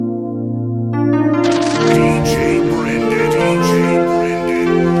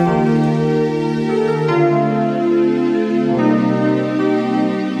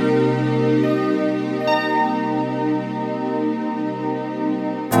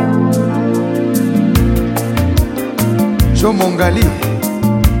Mongali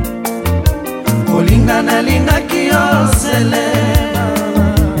Olingana lingaki osele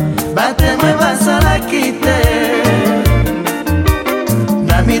Batemwe basalaki te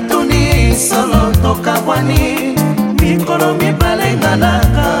Na mituni solo tokabwani Mikolo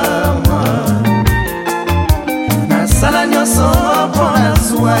mibalenganaka mwa Nasala nyoso pona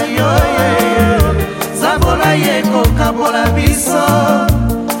zuwa yoye Zabola yeko kabola biso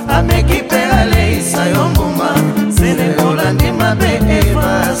Amekipe ale isa yombuma Zene olandi mabe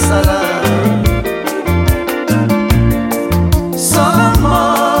eva sala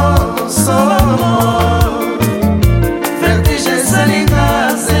Somo Vertige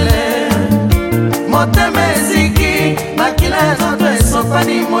salinga zele Moteme ziki Makila zoto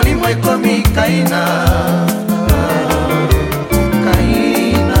esopani molimo ekomi kaina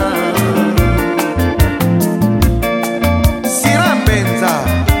Sirambenza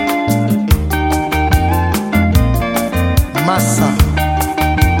Massa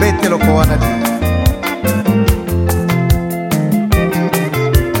Betelo kowanadi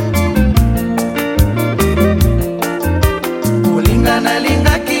Olingana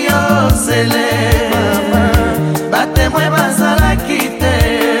lingaki osele Batemwe bazalaki te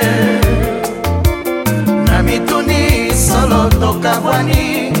Na mituni solo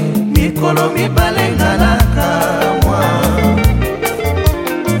tokabwani Mikolo mibalenganaka mwa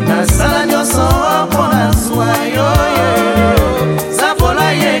Nasala nyoso pona zuwa yoye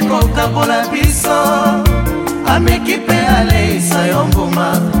Zabola yeko kabola biso Amekipe ale isa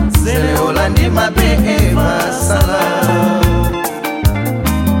yombuma Zele olandi mabe eva sala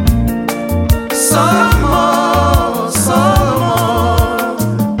Somo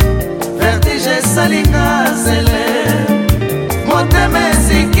Vertige salinga zele Moteme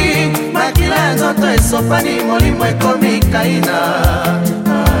ziki Makila nzoto esopani molimo ekomi kaina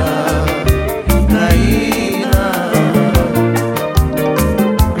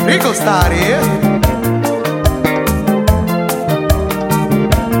Rico Stari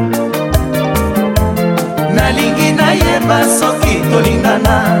Nalingi na yeba soki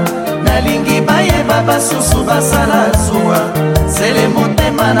tolingana Nalingi bayeba basusu basala zuwa Sele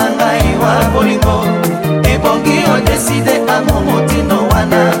motema na ngai wa bolingo Ebongi odeside amo motino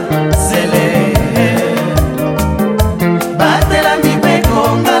wana Sele Batela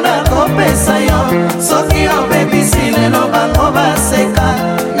mibeko ngana kopesa yo Soki obebisi lelo bango baseka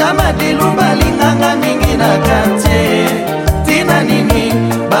Ngama dilu balinganga mingi na kante Tina nini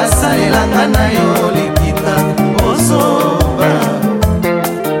basalelanga na yo likita osoba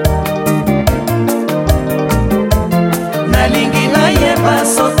Nalingi na yeba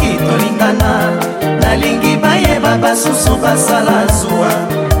soki tolingana Nalingi bayeba basusu basala zuwa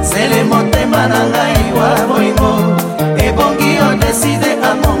Sele motema na ngai wa bolingo Ebongi odeside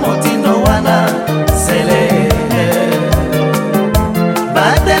amo motindo wana Sele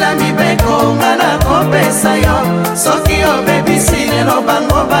Batela mibeko ngana kopesa yo Soki obebisi lelo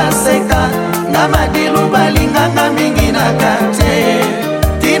bango baseka Ngama dilu balinganga mingi na kate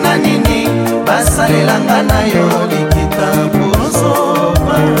Tina nini basalelanga na yo likita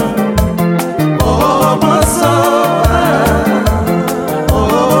bosoba Oh bosoba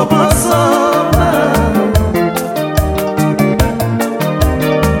Oh bosoba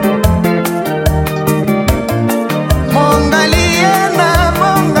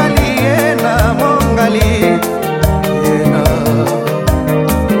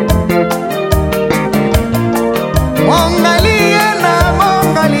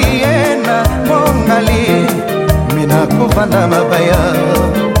Kufanda mabaya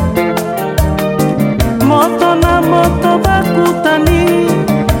Moto na moto bakutani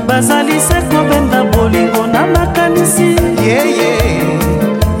Bazali seko benda bolingo na makanisi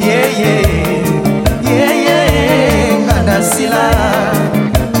Ngana sila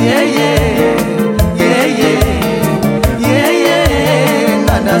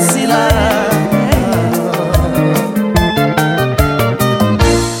Ngana sila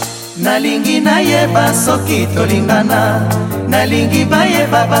Nalingi na yeba soki tolingana Nalingi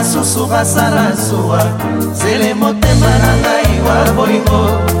bayeba basusu basala zuwa Zele motema na ngai wa bolingo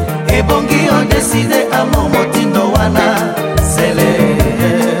Ebongi odeside amo motindo wana Zele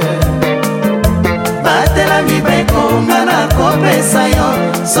Batela mibeko ngana kopesa yo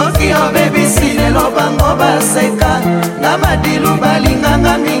Soki obebisi lelo bango baseka Ngama dilu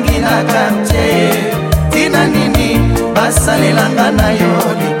balinganga mingi na karte Tina nini basalelanga na yo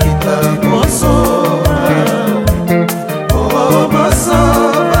likita bosoba Oh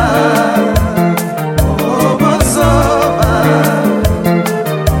bosoba Oh bosoba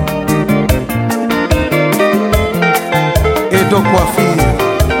Edo Coiffure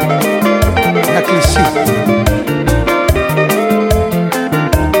na Clichy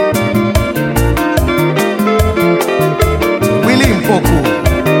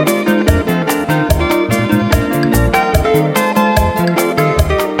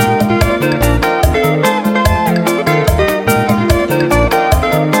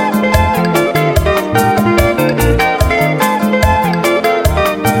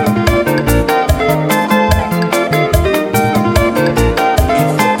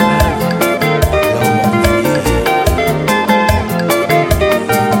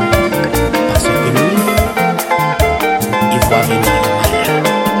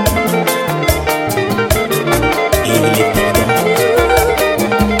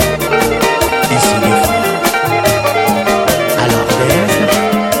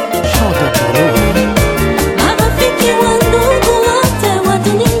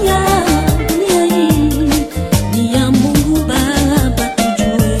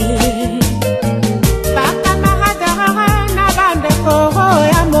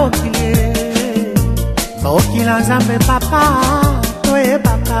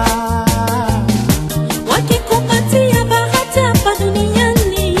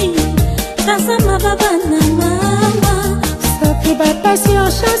bakasi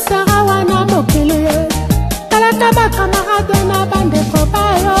en chance rawana mokili talaka bakamarade na bandeko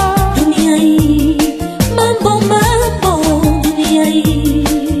bayo dunia hii mambo dunia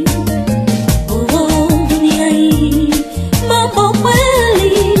hii dunia hii mambo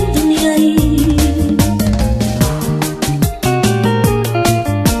kweli dunia hii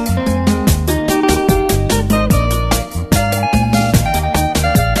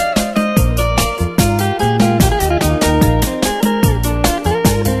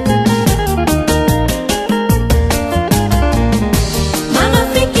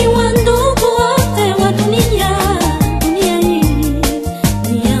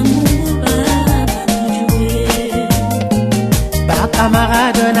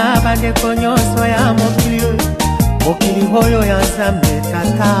bandeko nyonso ya mokili oyo ya Nzambe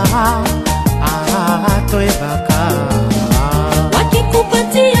tata toyebaka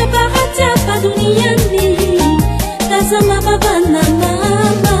wakikupatia bahati hapa duniani tazama baba na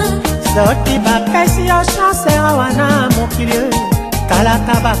mama soki bapesi yo chance wana mokili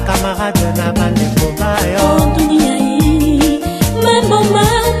talaka bakamarade na bandeko bayo dunia hii mambo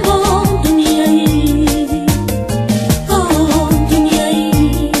dunia hii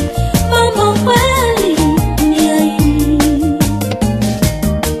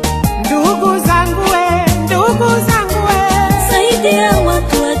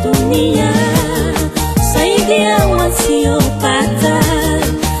saidia wasiopata,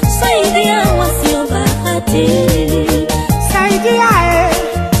 saidia wasiobahati,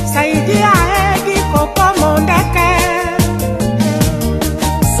 saidia kikopo mondeke,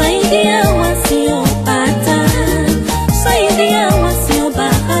 saidia wasiopata, saidia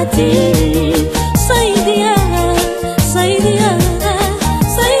wasiobahati, saidia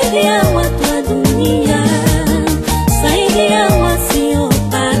watu wa dunia, saidia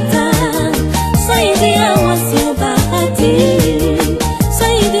wasiopata, saidia wasiobahati,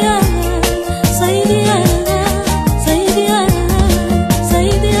 saidia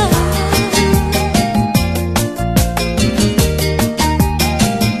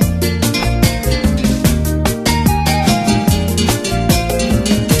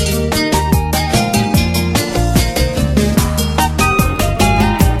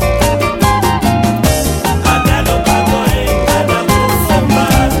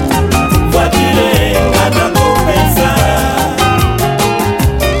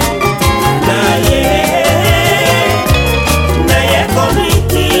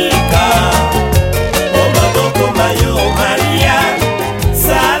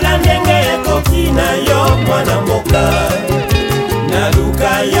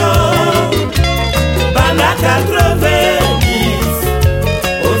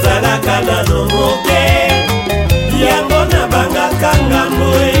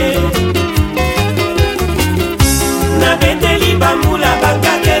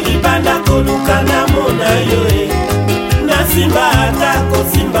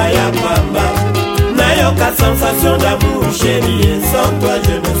Sensation d'amour chérie, et sans toi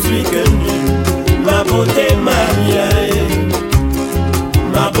je ne suis que nul. Ma beauté Maria,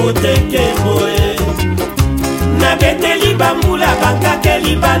 ma beauté Kemoe. Na beteli bambula bakake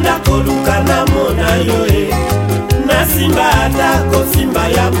libanda koluka na mona yoe. Na simba atako simba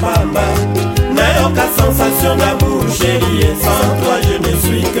ya pamba. Na yoka sensation d'amour chérie, et sans toi je ne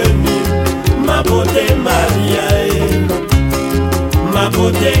suis que nul. Ma beauté Maria, ma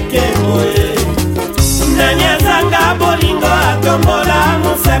beauté Kemoe. Nanyazanga bolingo atombola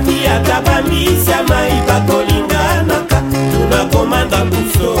mosapi atabambisa maiba kolinganaka tunakomanda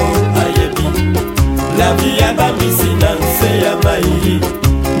buso ayebi la vie ya bambisi na nse ya mai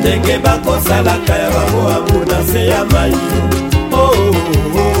ndenge bakosalaka ya bango amu na nse ya mai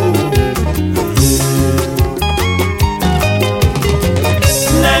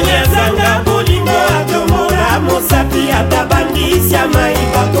Nanyazanga bolingo atombola mosapi atabambisa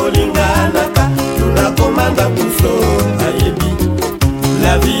maiba kolinganaka komanda buso ayebi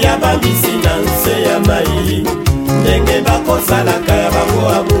la vie ya bambisi na nse ya mai ndenge bakosalaka ya bango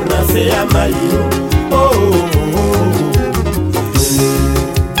amu na nse ya mai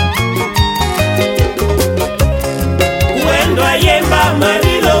wendo ayemba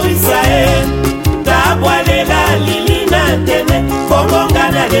marilo isae tabwalela lili na tene kongonga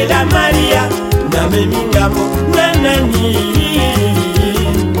na lela maria na memingamo nanani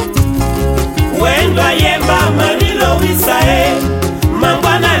wendo ayemba marilo wisae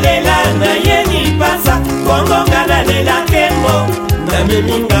mangwana lela na yeni pasa kongonga na lela kembo na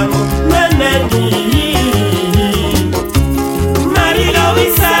memingamo nanani marilo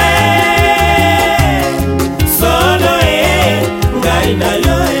wisae solo ngai na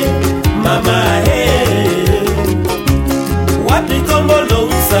yo mama wapi kombo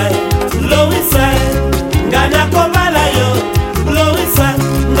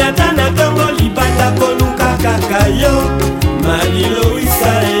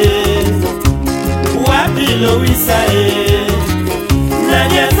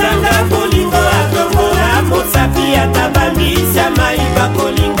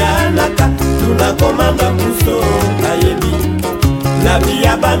la vie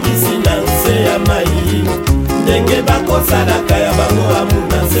ya bambisi na nse ya mai ndenge bakosalaka ya bango amu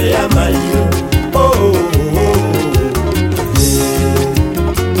na nse ya mai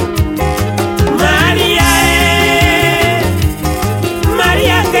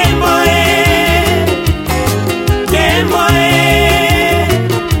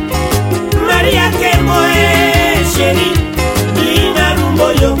Maria Kemoe chéri Lina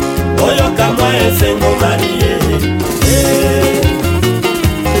Rumboyo Oyo kama esengo Marie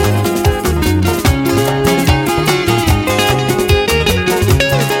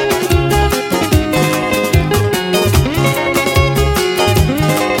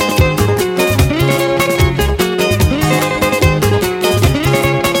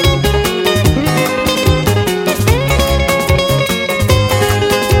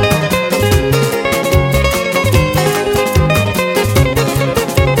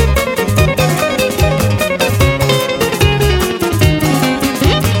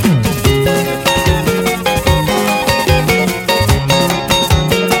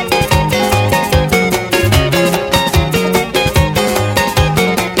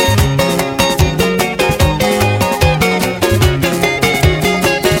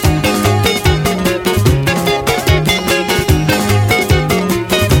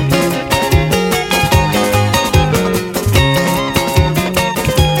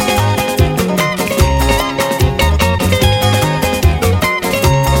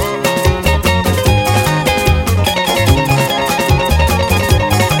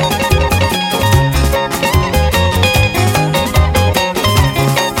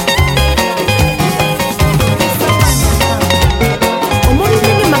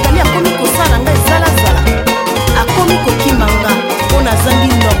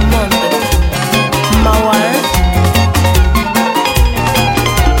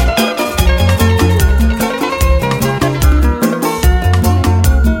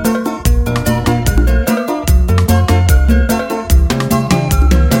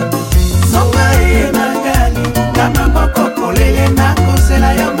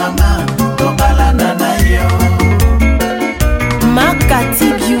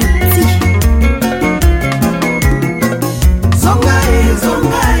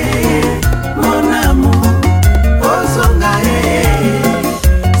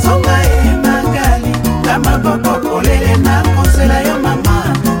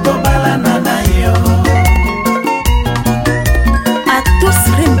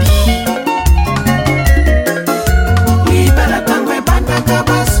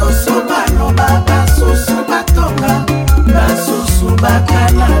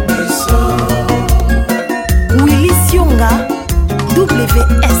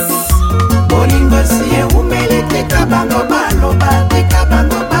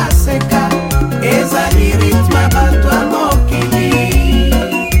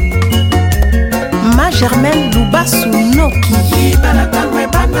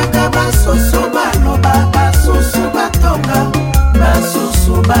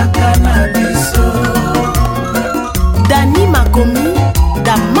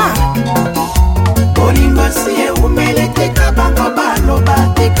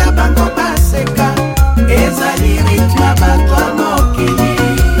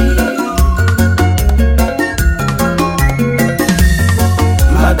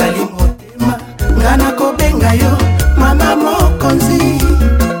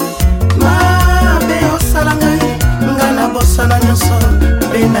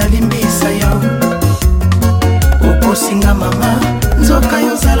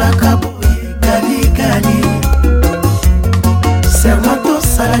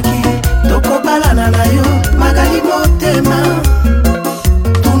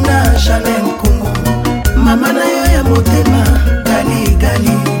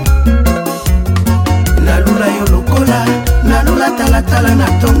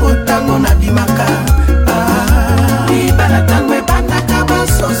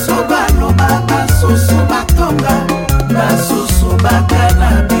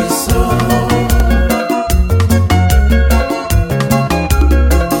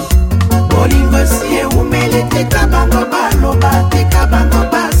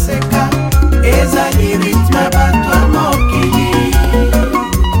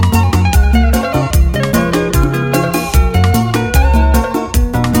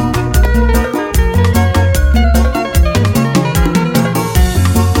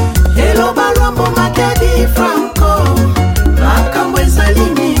Franco, makambo ezali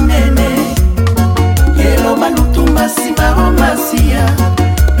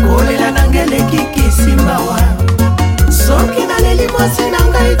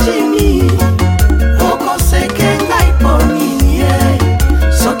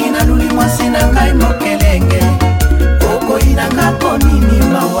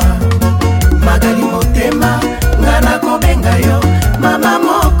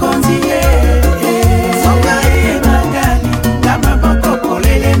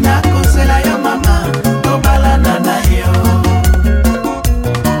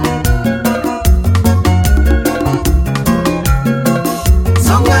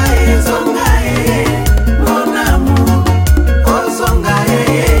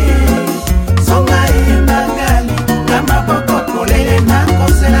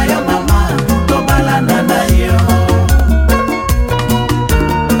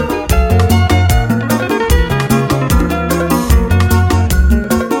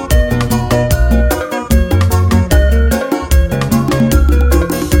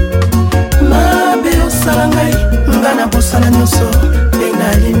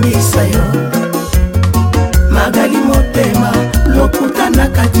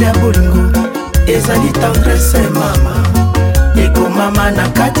kati ya bolingo ezali tendresse mama ekomama na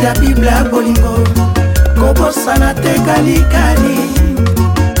kati ya bible ya bolingo kobosana te galikali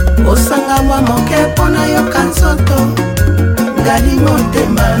osanga mwa moke mpo na yoka nzoto ngali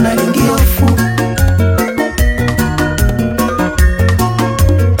motema nalingi ofu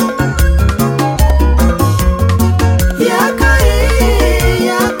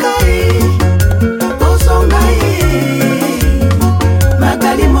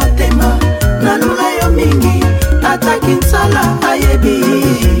ataki nsala ayebi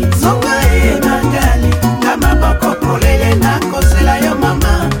zonga ye mangali kama boko polele na kozela yo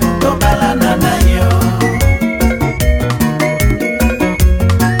mama tobalana na yo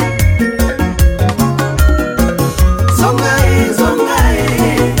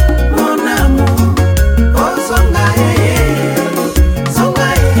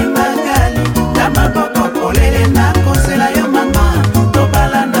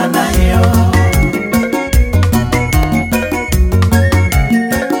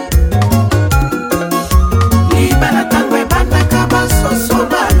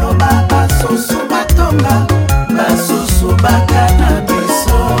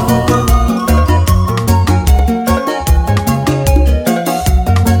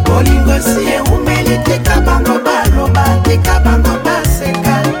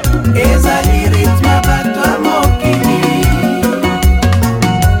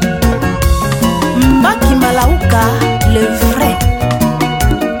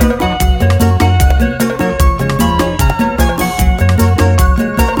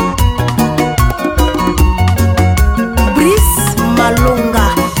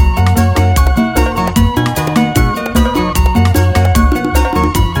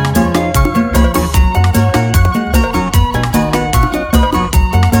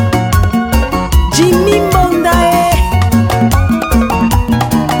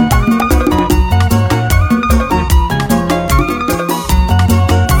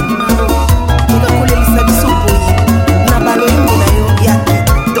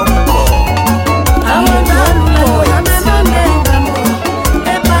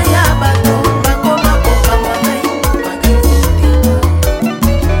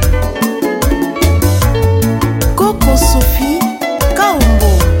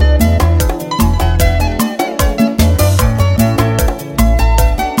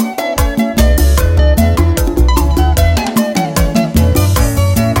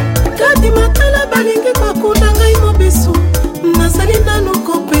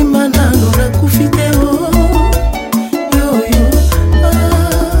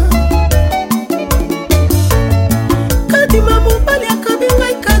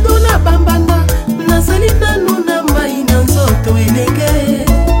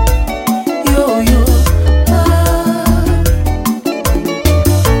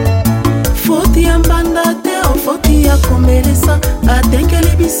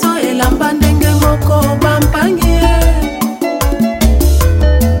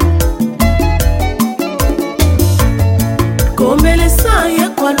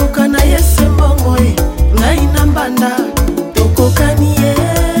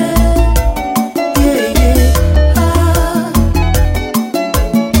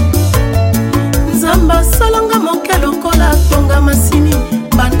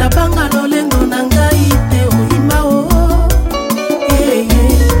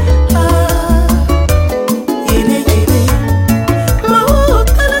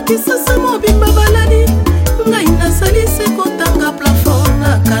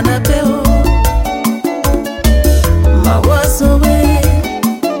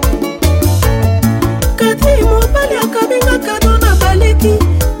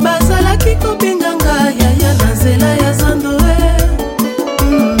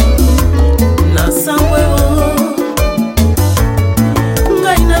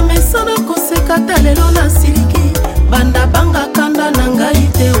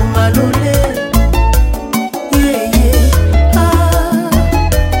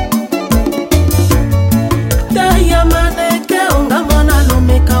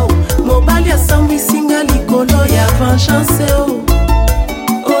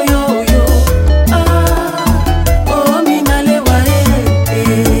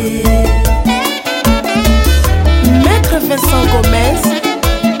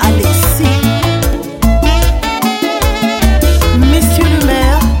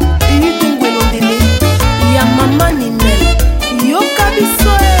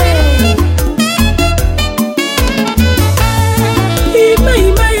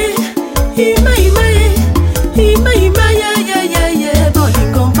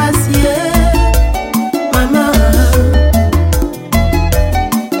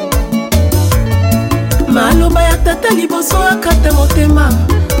tata liboso akate motema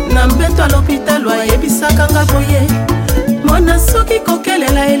na mbeto à l'hôpital ayebisaka nga boye mwana soki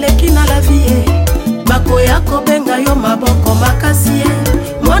kokelela eleki na la vie bakoya kobenga yo maboko makasi ye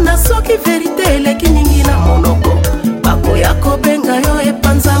mwana soki verite eleki mingi na monoko bakoya kobenga yo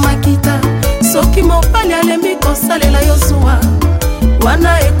epanza makita soki mopali alembi kosalela yo zuwa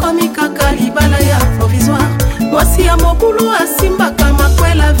wana ekomi kaka libala ya provisoire mwasi ya mobulu asimbaka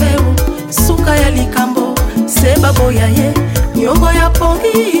makwela veo suka ya likambo se baboya ye nyongo ya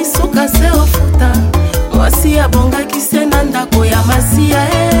pongi suka se ofuta mwasi ya bongaki se na ndako ya masiya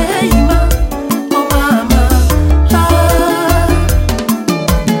ima o mama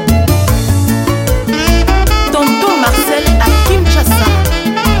tonton Marcel à Kinshasa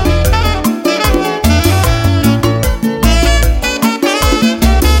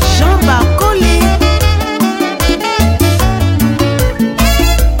Jean Bacoli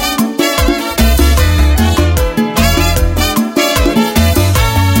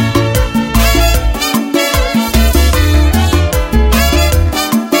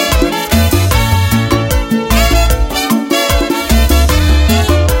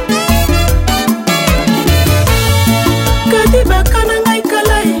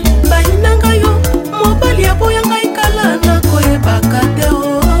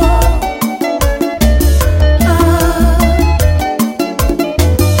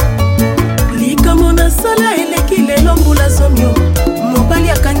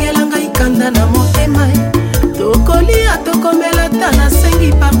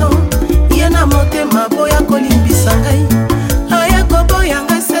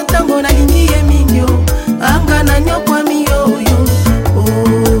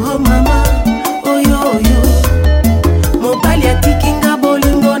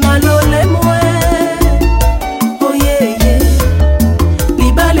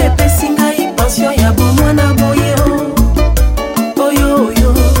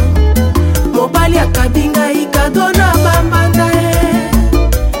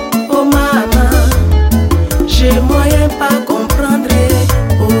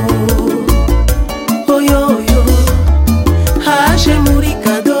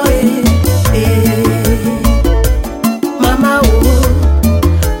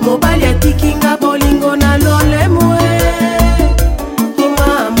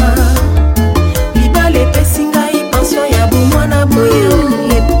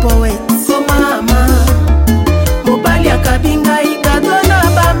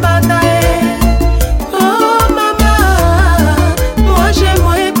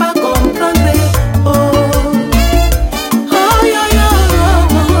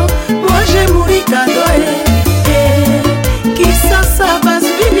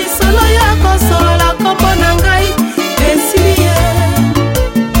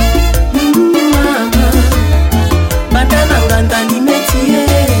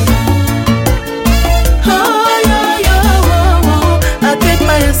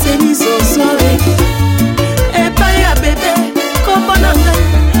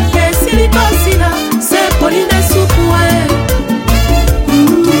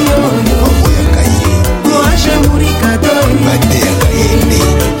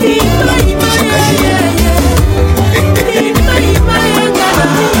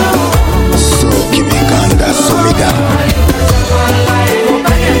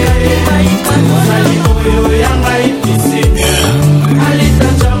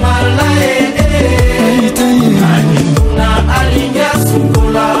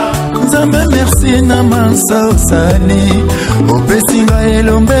Sani opesinga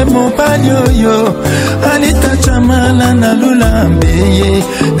elombe mopalioyo alita chamala na lulambe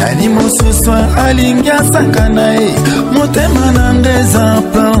nani mosuswa alingia sakana motema nangeza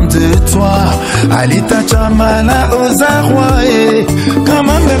plan de toi alita chamala ozarwa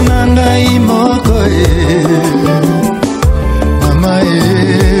kama bernanga imoko mama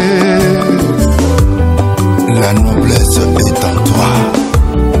la noblesse est en toi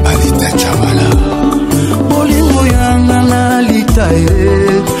alita chamala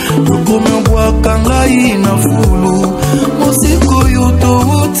Lukumembwaka ngai na fulu mosiko yuto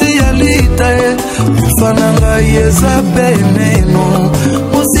uti ya litae mfana ngai eza peneno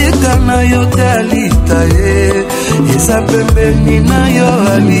musika na yo te alitae eza pembeni na yo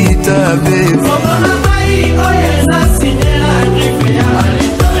alita bebe Mwana ngai oyeza sinyela grife ya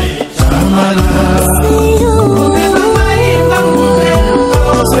alitae Chamala Mwana ngai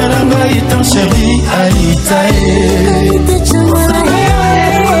mangumendo Sera ngai ton chéri alitae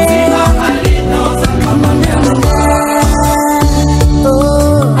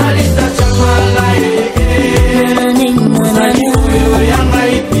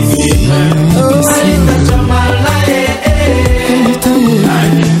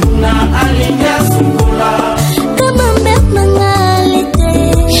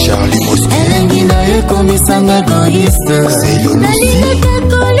égoïste. Nalingaka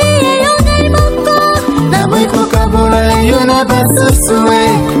kolia yo ngai moko, nabokokabola yo na basusue.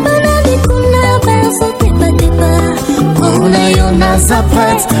 Banabikuna bazotepatepa, mpona yo naza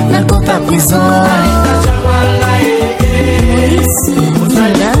prête nakota prison.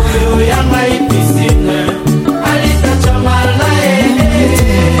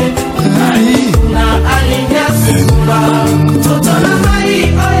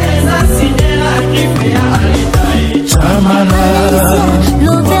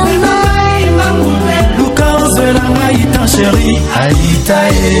 Chérie,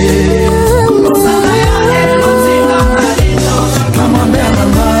 Alitae Maman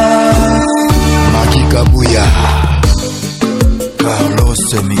Bernama Maki Kabuya Carlos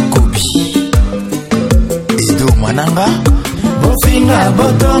Mikobi Edo Mananga Bofinga,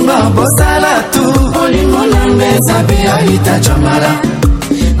 botonga, bosalatu Bolingo nambeza be Alita Chamala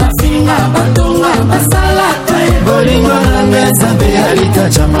Bofinga, botonga, bosalatu Bolingo nambeza be Alita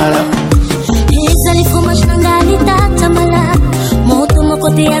Chamala Ezali fromage nanga Alita Chamala Moto moko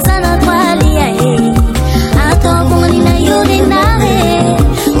te azana twalia Ato kumani na yuri nare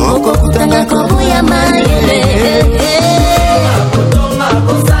Oko kutanga kobo ya mayele Botonga,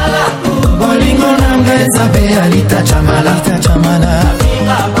 bosalatu Bolingo nambeza be Alita Chamala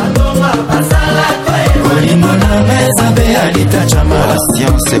Bofinga, botonga, bosalatu Bolingo nambeza be Alita Chamala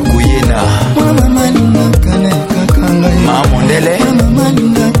Science Kuyena Mama malinga kana ikakangai Mamondele Mama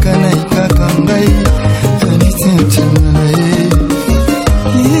malinga kana ikakangai Alita Chamala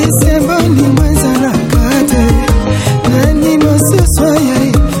Iseboni mwezala kate Nani mosuswaya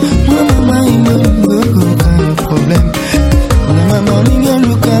Mama malinga kana problem Mama malinga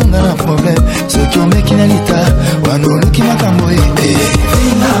lukanga na problem Soki omeki na lita Wanoluki makambo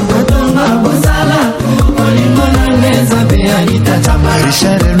Finga botonga bosala Bolingo na ngeza be Alita Chamala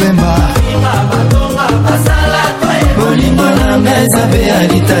Richard Lwemba Finga botonga bosala Bolingo na ngeza be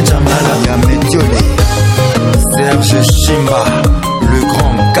Alita Chamala Ya Metiole Serge Chimba Le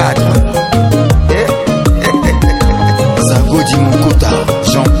grand cadre Zagodi Mukuta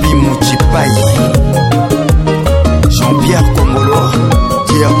Jean-Pierre Mouchipai Jean-Pierre Kongolo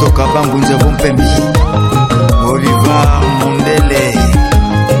Pierre Tokabangu Nzebo Mpembi Oliver Mondele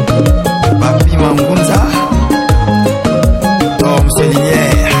Papi Mangunza Tom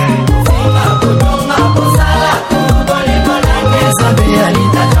Selinière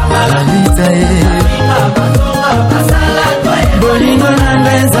Bolingo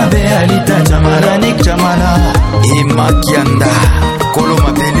nanga be Alita Chamala Nick Chamala et Makianda Kolo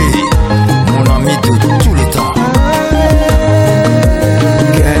Mabele mon ami de tous les temps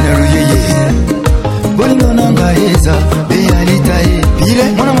Ken Ruyeye Bolingo nanga be Alita Pile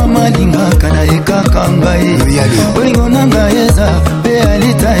mwana mama linga kana ekakanga Bolingo nanga be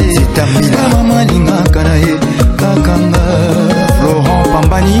Alita Zitamila mama linga kana ekakanga Laurent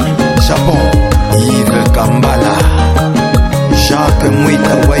Pambani Japon Yves Kambala Jacques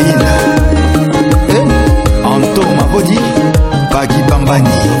Mwita Waina Anto Mabodi Bagi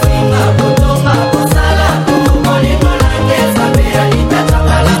Bambani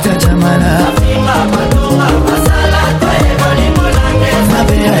Alita Chamala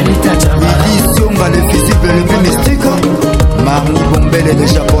Alita Chamala Sionga le visible le plus mystique Marni Bombele de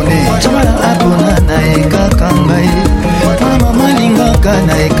japonais Chamala abona na ekakangai Mama malinga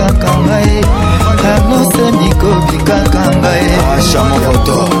kana ekakangai Kanose mikobi kakangai Acha mon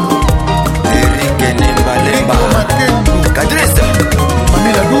photo Eric Nemba Kadresa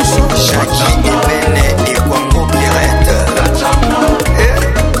Mamila Douce Jackie Ebene et Kwango Pierrette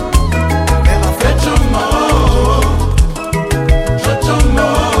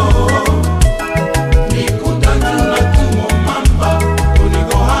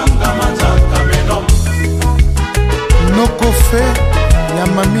Nokofe ya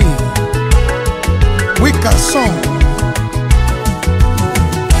mami Wika Song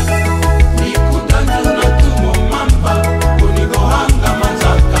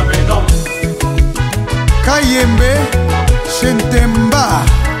Kayembe Shentemba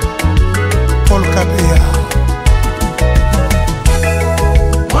Paul Kabea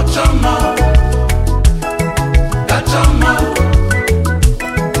Mochama Gachama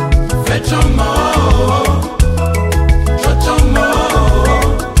Fechama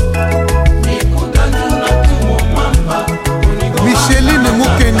Micheline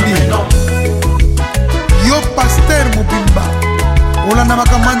Mukendi Yo Pasteur Mubimba Olanda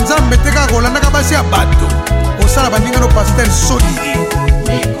makama nzambe teka kolanda ka basi ya bato osala bandinga no Pasteur solide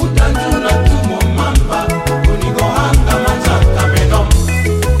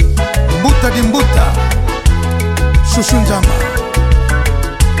Mbuta di mbuta Chouchou Njama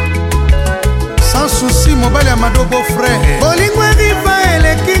Sans souci mobali ya madobo frère bolingo eriva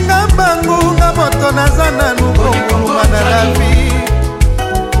elekinga bangu nga moto naza nanu kokulunga na la vie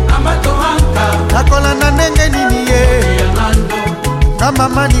nakolanda ndenge nini ye ka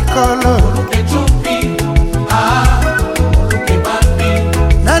mama Nikolo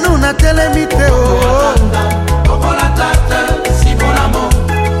nanu natelemi te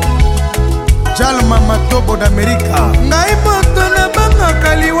jalma matobo d'Amerika ngai moto na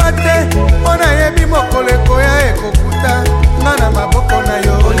bangaka liwa te mpo nayebi mokolo ekoya ekokuta nga na maboko na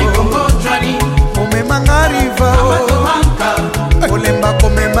yo omemanga riva olemba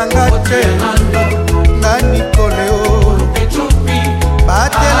komemanga te nga Nikoleo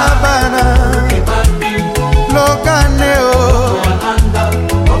batela bana lokaneo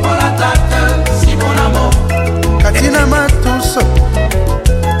katina matuso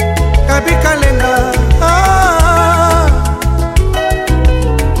kabikalenga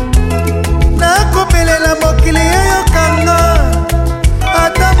nakopelela mokili eyokanga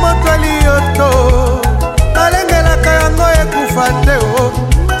ata moto aliyoto nalengelaka yango ekufa te o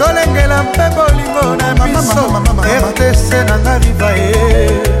tolengela mpe bolingo na biso RTC nanga riva e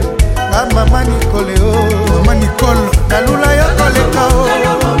nga mama Nikoleo mama Nikolo nalula yo koleka o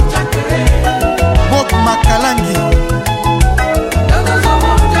Bok Makalangi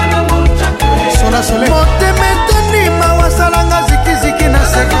sola sole motema etondima wasalanga zikiziki na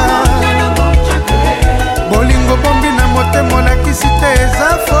seka bolingo bombi na motema olakisi te eza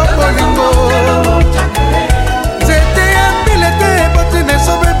fo bolingo nzete ya mbile te eboti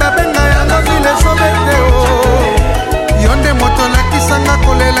nesobe babenga yango vile sobe te o yo nde moto olakisanga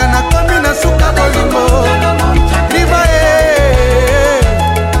kolela na komi na suka bolingo riva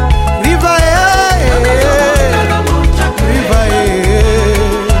riva riva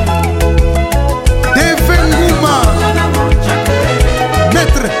Devenguma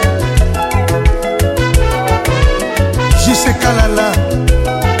Maître J.C. Kalala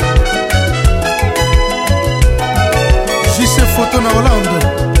J.C. Photo na Hollande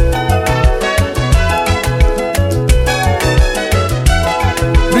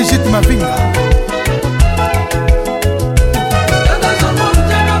Brigitte Mavinga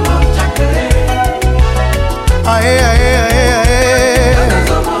ae ae ae ae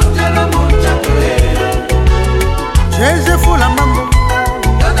Jésus Fula Mambo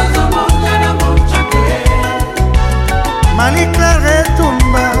Mali Claire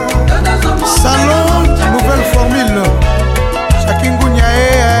Tumba Salon Nouvelle Formule Chakingunya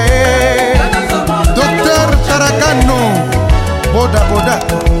Docteur Taragano Boda Boda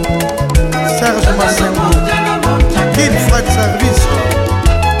Serge Massengo Kid Fred Service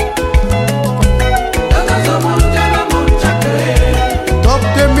Top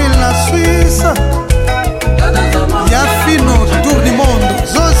 2000 la Suisse Yafino Tour du Monde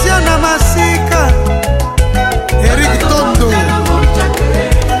Zosiana Masika Eric Tondo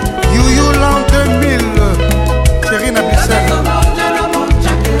Yuyu l'an 2000 Thierry Nabissel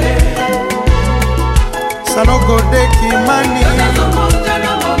Sano Godeki Mani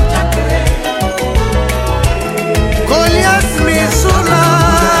Goliath Misula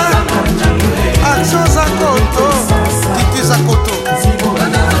Action Zakoto Titi Zakoto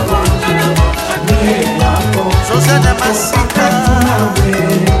Josiana Masika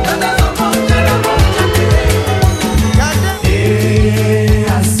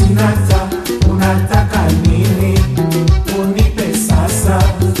Asinata unataka nini unipe sasa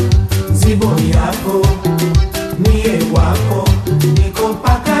zibo yako niye wako niko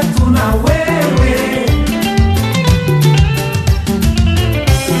paka tuna wewe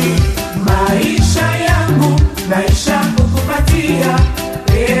maisha yangu naisha kukupatia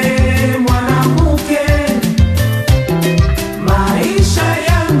mwanamke maisha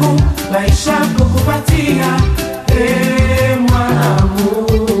yangu naisha kukupatia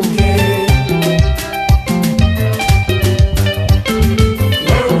mwanamke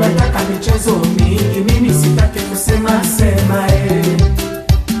wewe unataka michezo mingi mimi sitaki kusema sema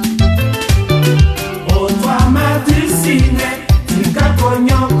otwa madisine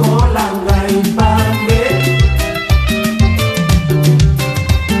nikakonyokola ngaipambe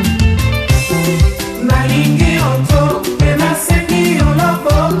nalingi oto enasengi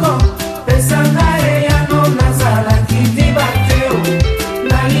oloboko pesanga eyano nazala kiti bateo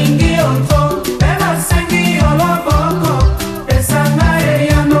nalingi oto enasengi oloboko pesanga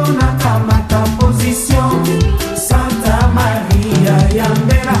eyano nakamata position Santa Maria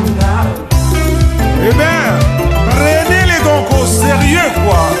Yambelanga. Eh ben, prenez les donc au sérieux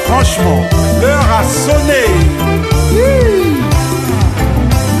quoi, franchement, l'heure a sonné.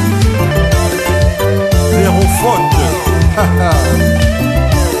 Zéro faute.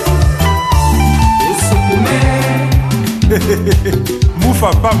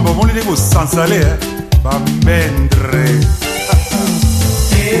 Moufa Bambo, mon idée, vous sans salé, Bamendre.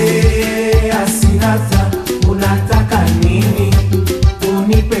 Asinata, unataka nini?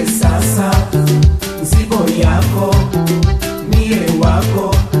 Unipe sasa mzigo yako, mie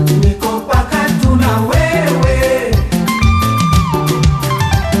wako, niko paka tuna wewe.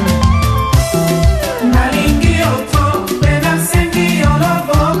 Nalingio to, pena sengio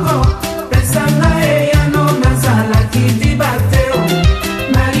loboko, pesa nae yano nazala kidibateo.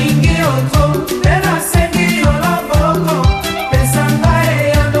 Nalingio to, pena sengio loboko, pesa nae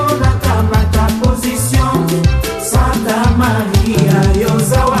yano nakamata position. Santa Maria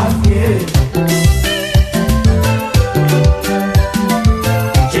yoza wapie.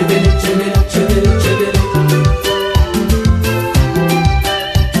 Chedele, chedele, chedele, chedele.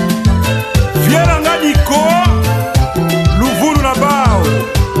 Viens ngadiko, Louvulu na bao,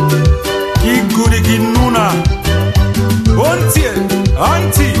 Kiguri Ginuna, Bontie,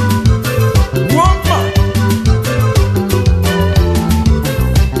 Anti, Wampa.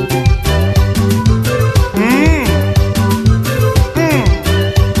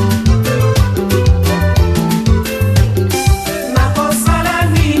 Nakosala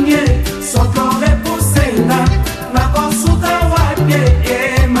ninye, soko repusenga, nakosuka wapie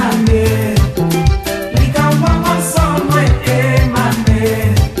emane. Likamba masomwe emane.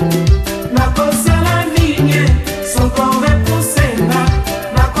 Nakosala ninye, soko repusenga,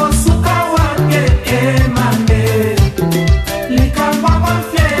 nakosuka wapie emane. Likamba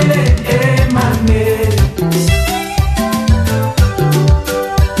mafyele emane.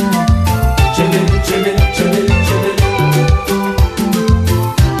 Chedele, chedele, chedele, chedele.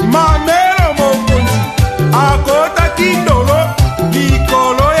 Mamelo mokonzi, akota kindolo,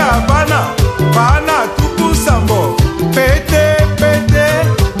 likolo ya bana, bana tuku sambo. Pete, pete,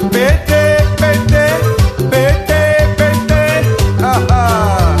 pete, pete, pete, pete. Aha.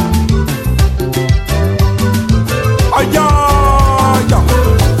 Aya, aya.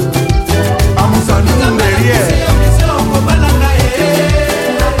 Amusanu derrière.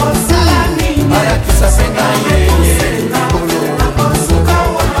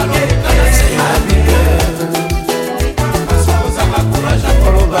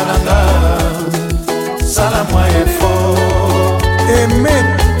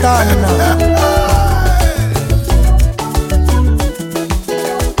 Emetana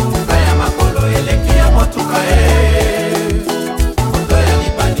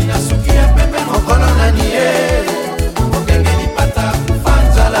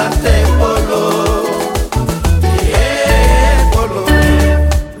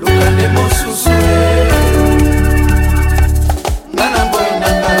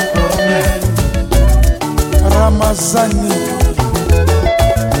Ramazani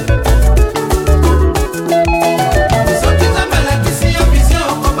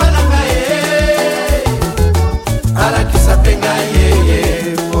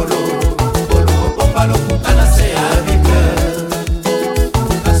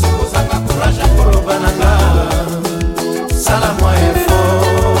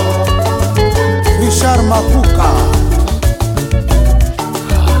Richard Mapuka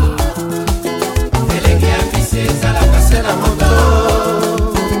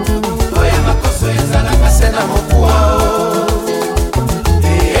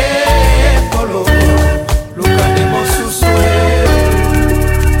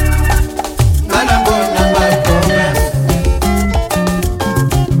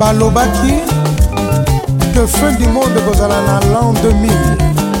balobaki que fin du monde kozala na l'an 2000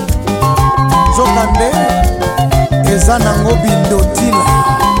 zokande eza nango bindotila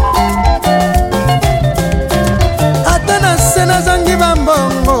ata na se nazangi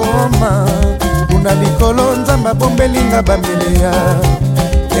bambongoma kuna likolo nzambe abombelinga bameleya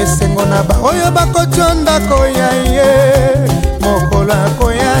esengo na baoyo bakotia ndako ya ye mokolo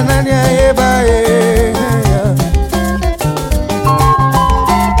akoya nani ayeba ye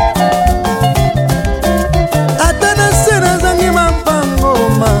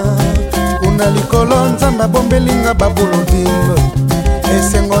likolo nzambe abombelinga babulodingo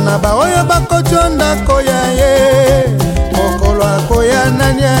esengo na baoyo bakotia ndako ya ye mokolo akoya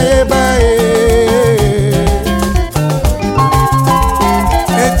nani ayeba ye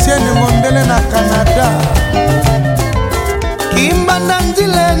Etienne Mondele na Canada kimba na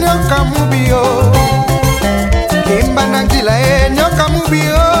nzila enyoka mubio kimba na nzila enyoka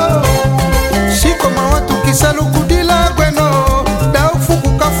mubio shiko mawatu kisalukudila gweno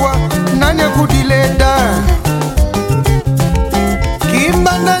daufukukafwa nani kudileda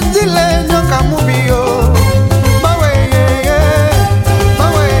kimba na nzile nyoka mubio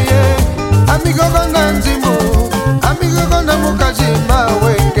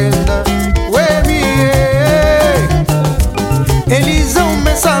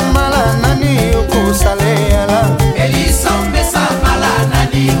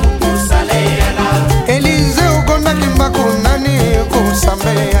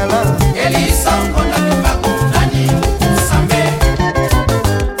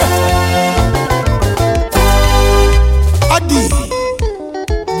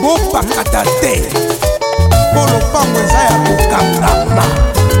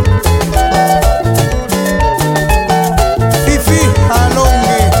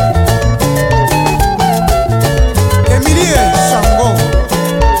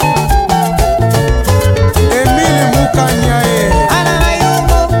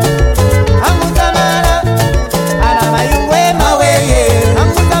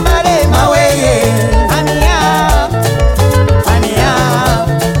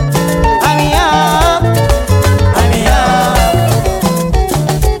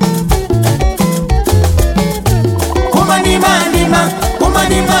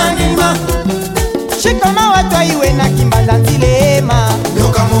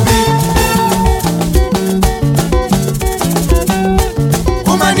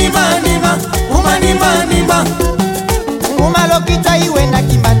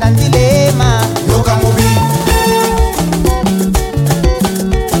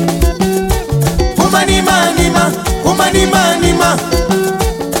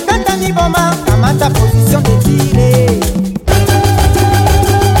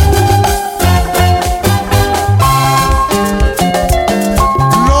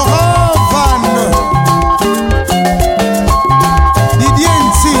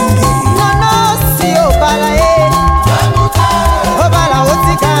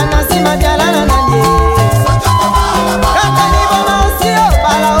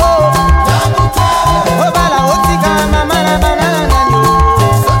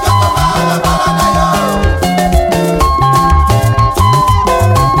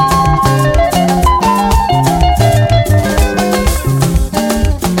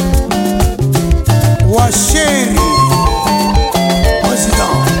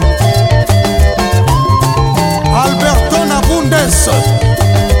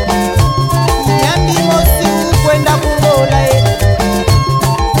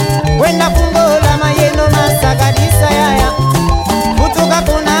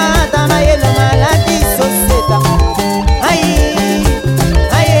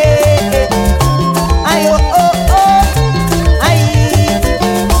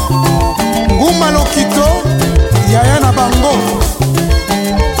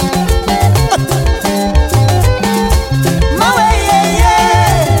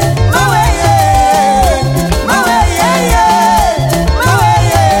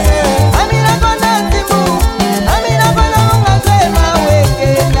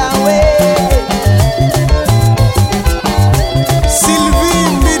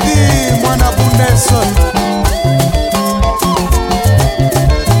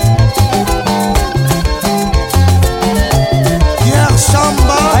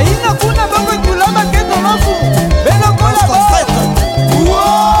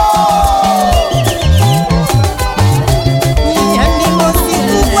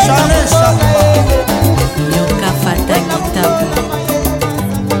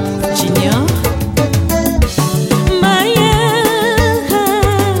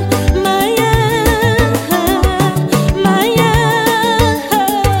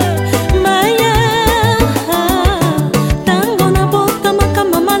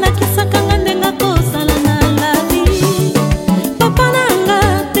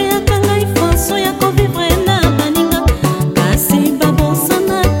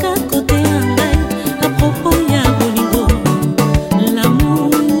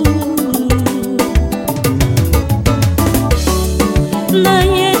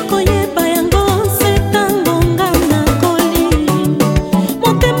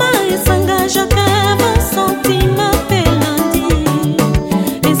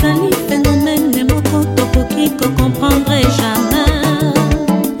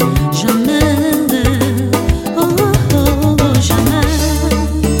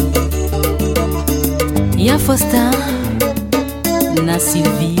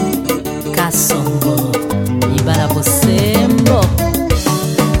Sylvie Kasongo Ibala Bosembo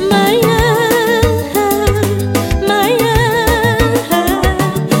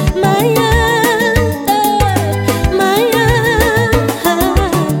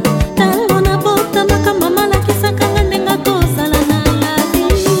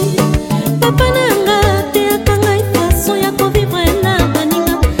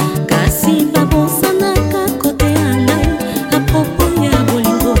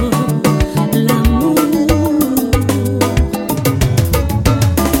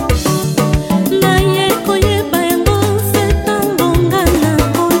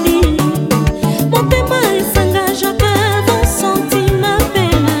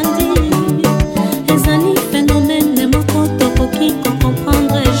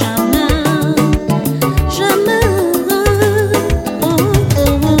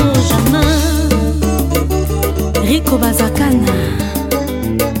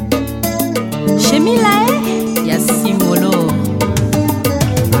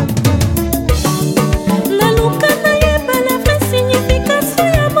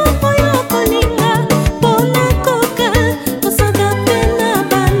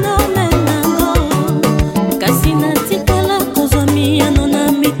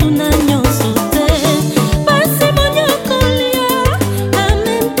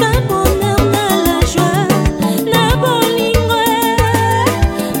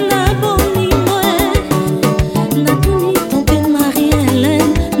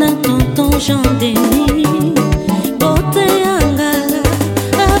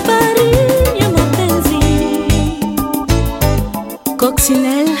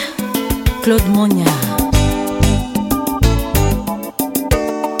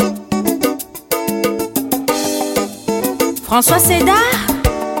François Sédar,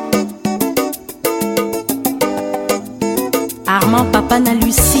 Armand Papana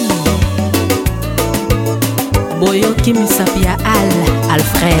Lucie, Boyo Kimisapia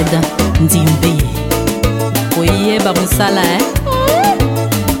Alfred Ndimbi, Oye Baboussala,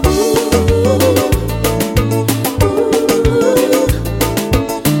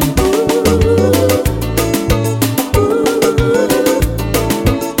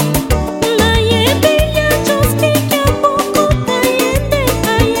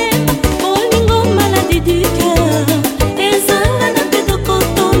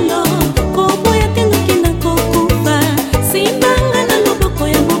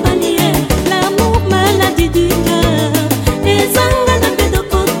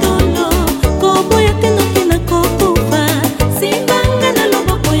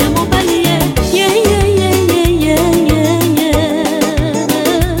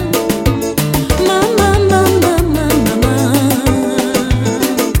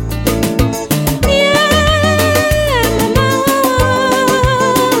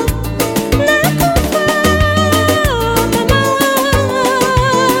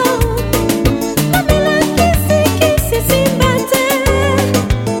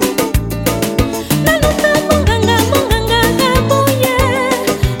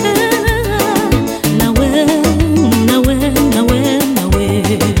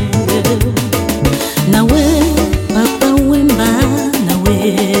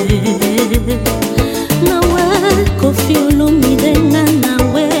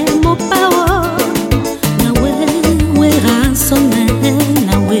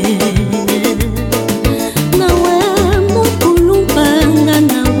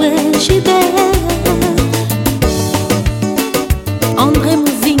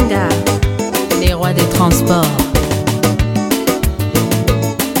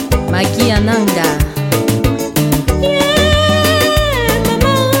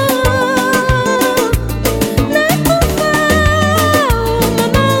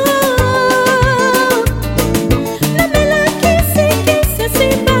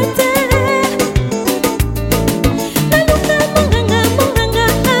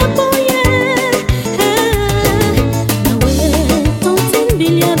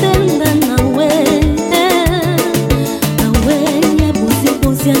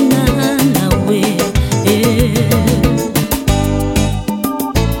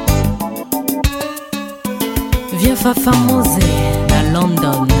 Famose na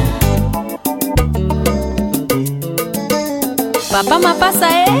London. Papa mapasa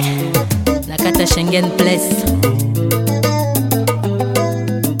na kata Schengen Place.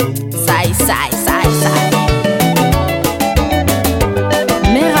 Sai.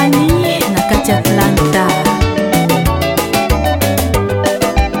 Merani na kata Atlanta.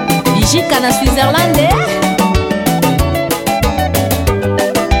 Bijika na Switzerland.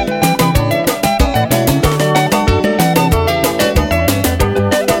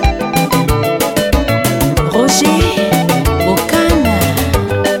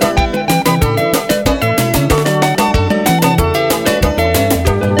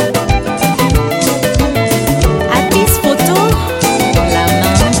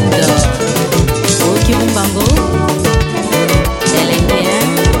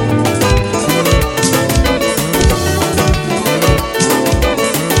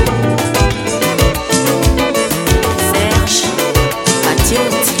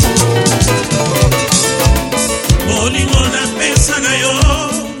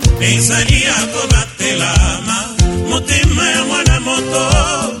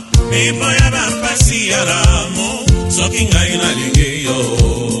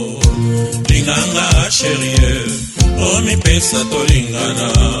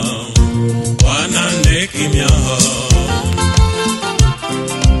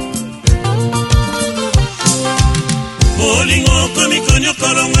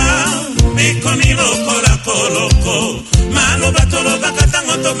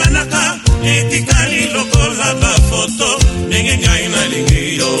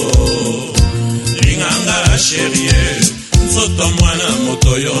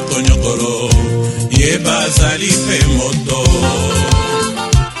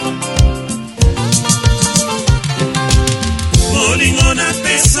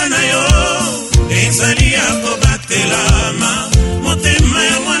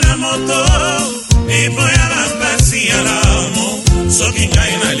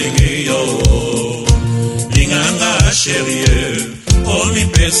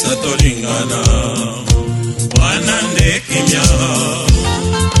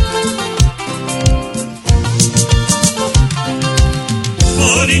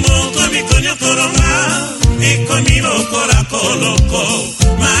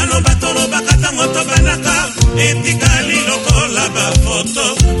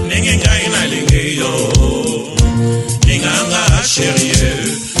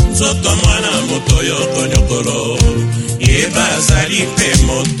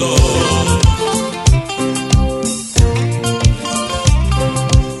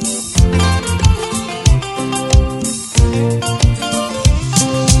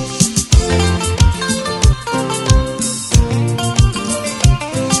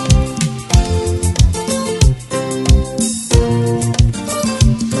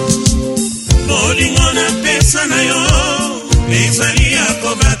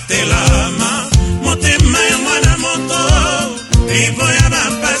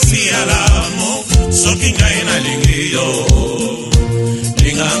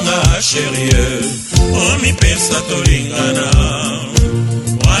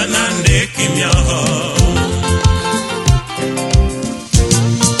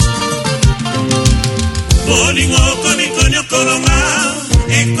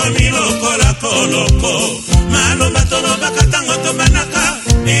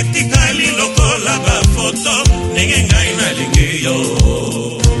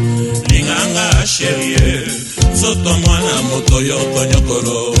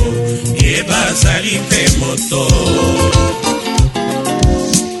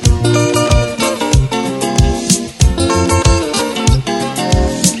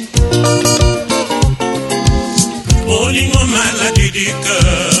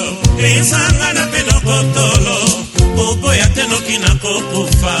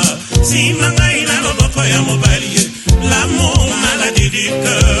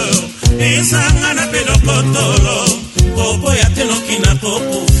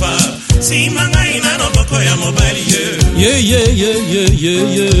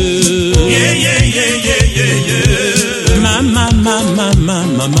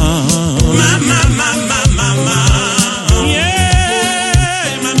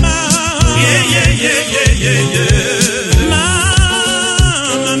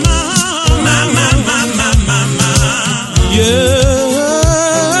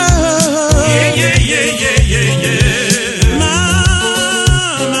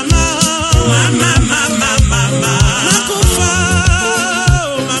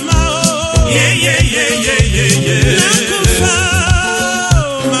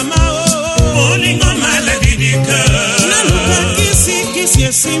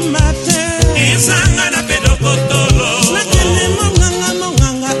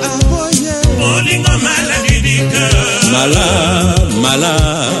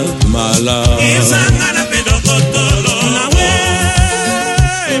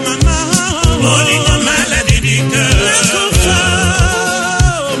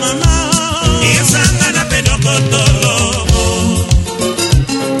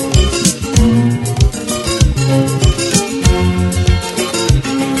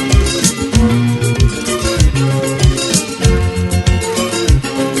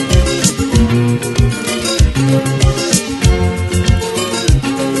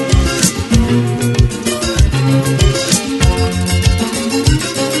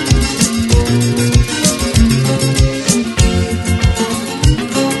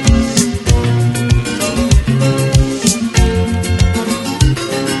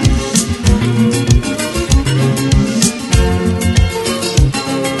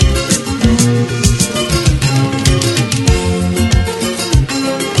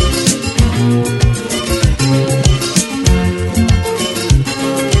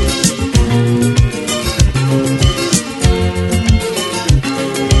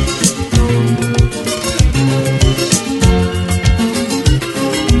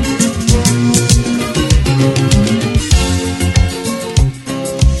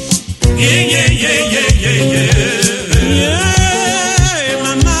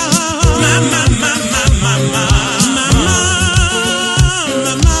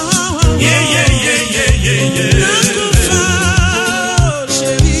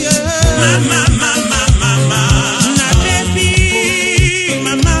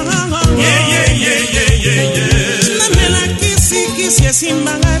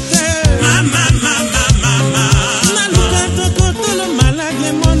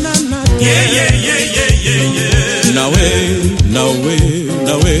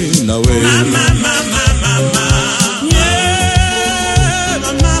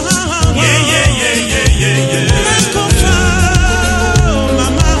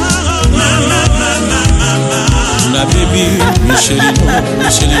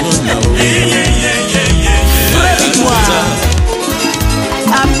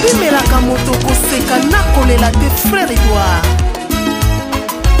 abimelaka moto koseka nakolela te frère Edouard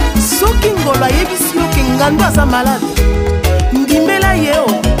soki ngolo ayebisi yo ke ngando aza malade ndimela ye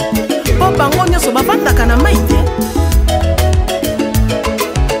o mpo bango nyonso bavandaka na mai te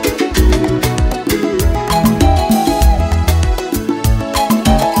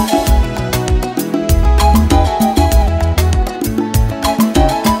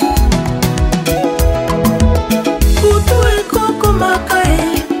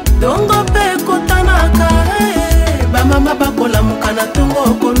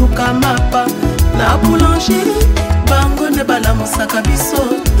mapa na boulangerie bango ne balamusaka biso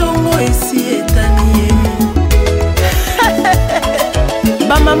tongo esi etanie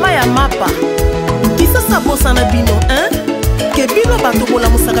bamama ya mapa kisasa bosana bino ke bino bato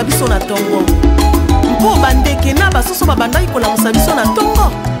bolamusaka biso na tongo mpo bandeke na basusu babandaki kolamusa biso na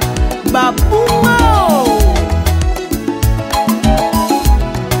tongo babungo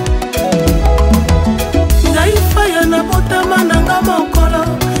ngai faya na botama nanga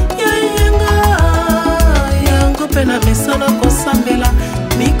mokolo mpe na mesana kosambela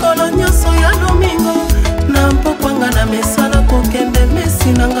mikolo nyonso ya lomingo na mpokwanga na mesana kokende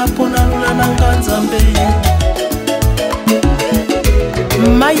mesi nanga mpona lula nanga nzambe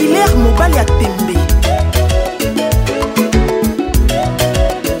mailer mobali ya tembe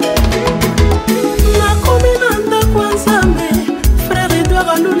nakomi na ndako ya nzambe frère Edouard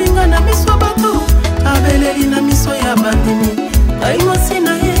alulinga na miso bato abeleli na miso ya bandimi ngai mosi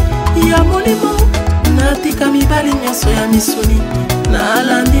na ye ya molimo natika mibali nyonso ya misuni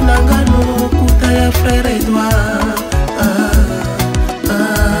nalandi nanga lokuta ya frère Edouard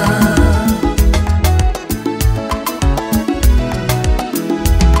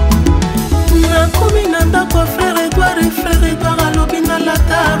nakomi na ndako ya frère Edouard alobi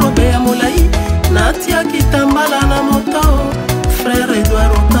nalata robe ya molai natiaki tambala na moto frère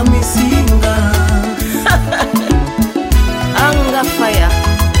Edouard okamisinga anga faya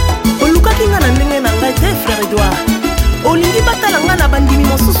olukaki nga na ndenge na ngai te frère Edouard olingi batala nga na bandimi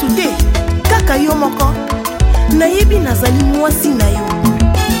mosusu te kaka yo moko nayebi nazali mwasi na yo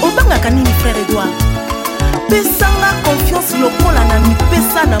obangaka nini frère Edouard pesanga confiance lokola na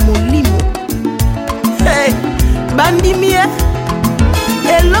mipesa na molimo hey, bandimi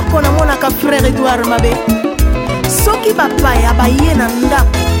eloko namonaka frère Edouard mabe soki bapaya baye na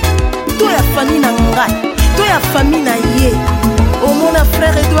ndako to ya fami na ngai to ya fami na ye omona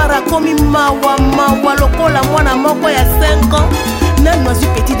frère Edouard akomi mawa lokola mwana moko ya 5 ans nanu azwi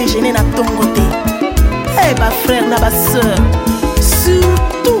petit déjeuner na tongo te bafrère na basœur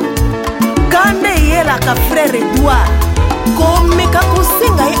surtout kande eyelaka frère Edouard komeka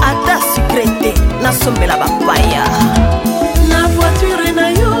kosenga ye ata sucre te nasombela bapaya na voiture na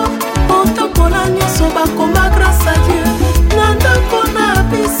yo otokola nyonso bakoma grâce à Dieu na ndako na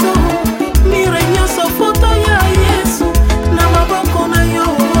biso mire nyonso foto ya Yesu na maboko na yo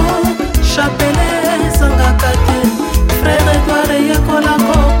chapele ezangaka te frère Edouard yekola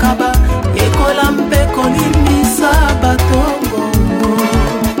kokaba yekola mpe kolimbisa batongo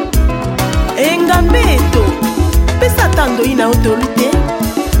engambeto pesa tandoi na autorité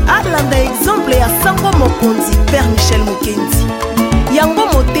alanda exemple ya sango mokonzi père Michel Mokenzi yango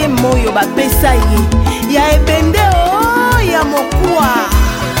motema oyo bapesa ye ya ebende ya mokuwa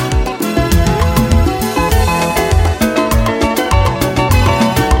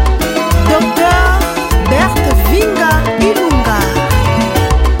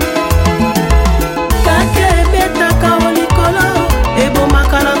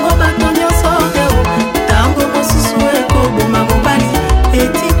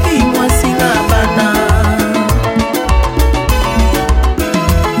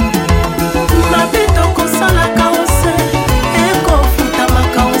Mabito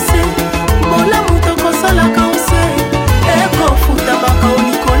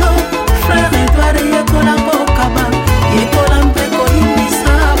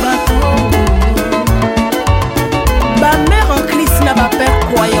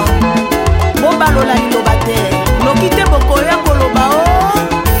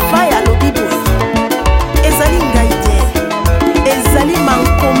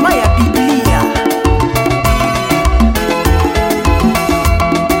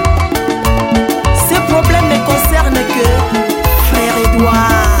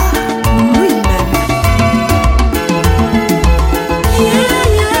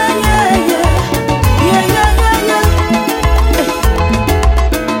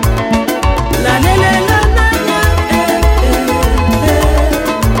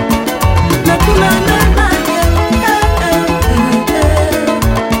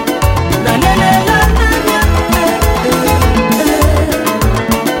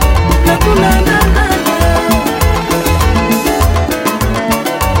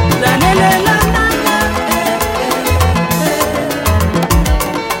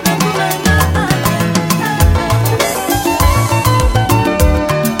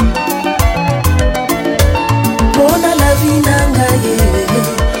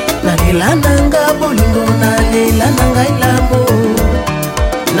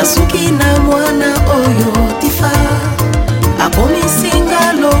nasuki na mwana oyo tifa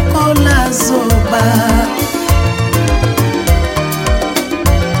akomisinga lokola zoba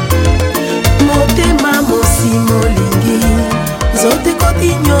motema mosi molingi zote koti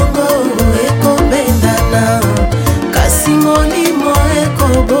nyongo ekobendana kasi molimo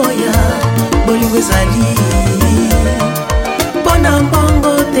ekoboya bolingo ezali mpona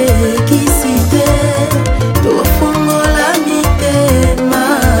mbongo te kisi te tofungola mitema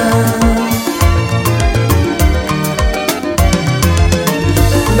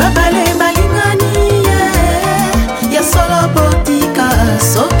babale balingani ya solo botika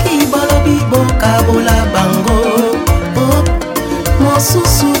soki bolobi bokabola bango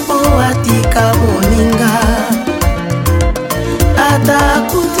mosusu po atika moninga ata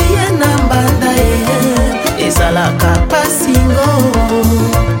akuti ye na mbanda ye ezalaka pasingo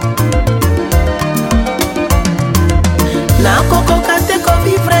nakokoka te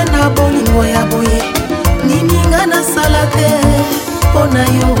kovivre na bolingo ya boye nininga nasala te mpo na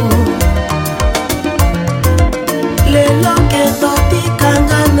yo lelo ke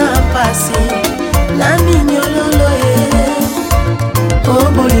totikanga na pasi na minyololo ye o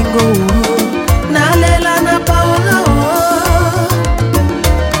bolingo nalela na paola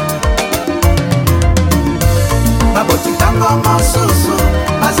babotitango mosusu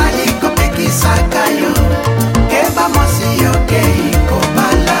bazali kopekisaka yo keba mwasi yokei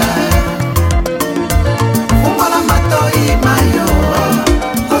kobala fungola matoi mayo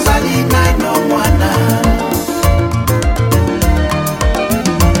kozali nano mwana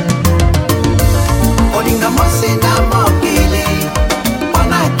olinga mwasi na mokili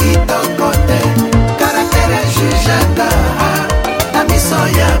mpona kitoko te karaktere jujaka na miso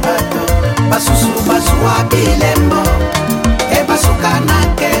ya bato basusu bazwa bilembo ebasuka na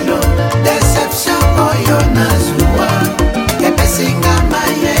kelo deception oyo nazwa epesinga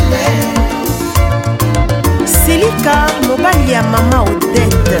mayele silika mobali ya mama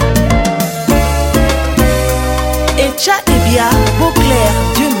Odette Echa Ebia Beauclair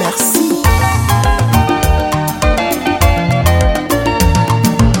Dieu merci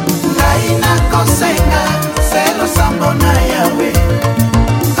ngai nakosenga selo sambo na yawe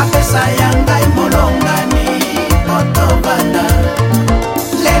apesa ya ngai molongani potobanda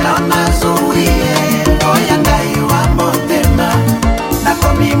lelo nazwi ye oya ngai wa motema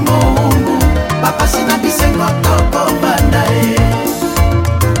nakomi moumbu bapasi na bisengo tokobanda ye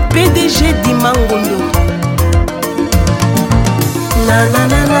PDG Dimangondo na na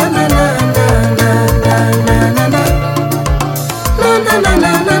na na na na na na na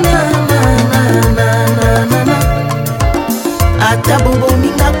na na ata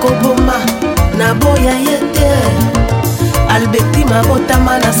bobominga koboma na boya ye te Alberti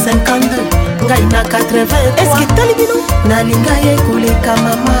mabotama na 52 ngai na 80 eske tali bino nalinga ye koleka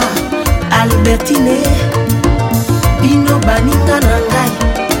mama Albertine bino baninga na ngai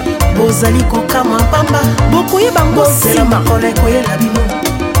bozali kokama pamba bokoyeba ngosela makolo ekoyela bino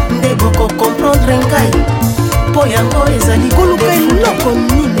nde bokokomprendre ngai mpo yango ezali koluka eloko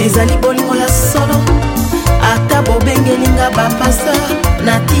nini ezali bolingo ya solo ata bobengelinga bapasteur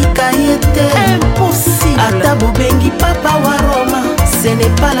natika ye te impossible ata bobengi papa wa Roma ce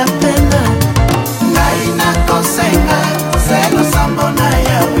n'est pas la peine ngai nakosenga selo sambo na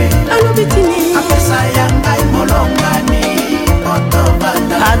yawe alobitini apesa ya ngai molongani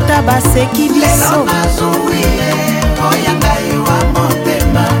potobanda ata baseki biso lelo nazwi ye oya ngai wa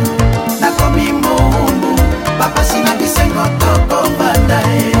motema nakomi moumbu bapasi na bisengo tokobanda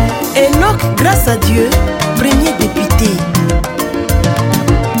ye Enoch grâce à Dieu premier député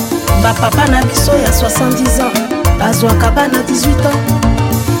bapapa na biso ya 70 ans bazwaka bana 18 ans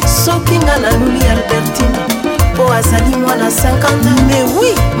soki nga naluli Albertine mpo azali mwana 50 ans mais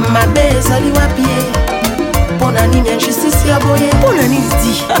oui mabe ezali wapi ye mpo na nini injustice ya boye mpo na nini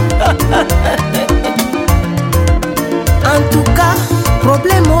di en tout cas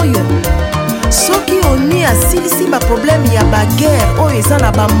problème oyo soki oni asilisi baproblème ya baguerre oyo eza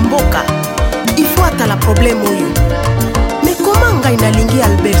na bamboka ifo atala problème oyo mais koma ngai nalingi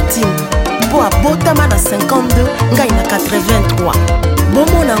Albertine mpo abotama na 52 ngai na 83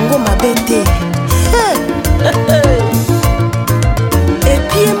 bomona ngo mabe te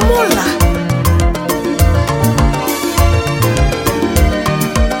epie mola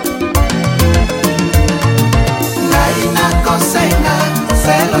ngai nakosenga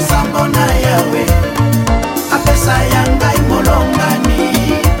selo sambo na yawe apesa ya ngai molongani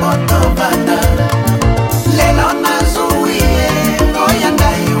potobanda lelo nazwi ye oya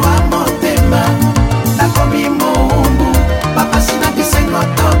ngai wa motema nakomi moumbu bapasi na bisengo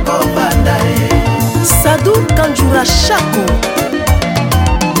tokobanda ye Sadou Kanjura Chako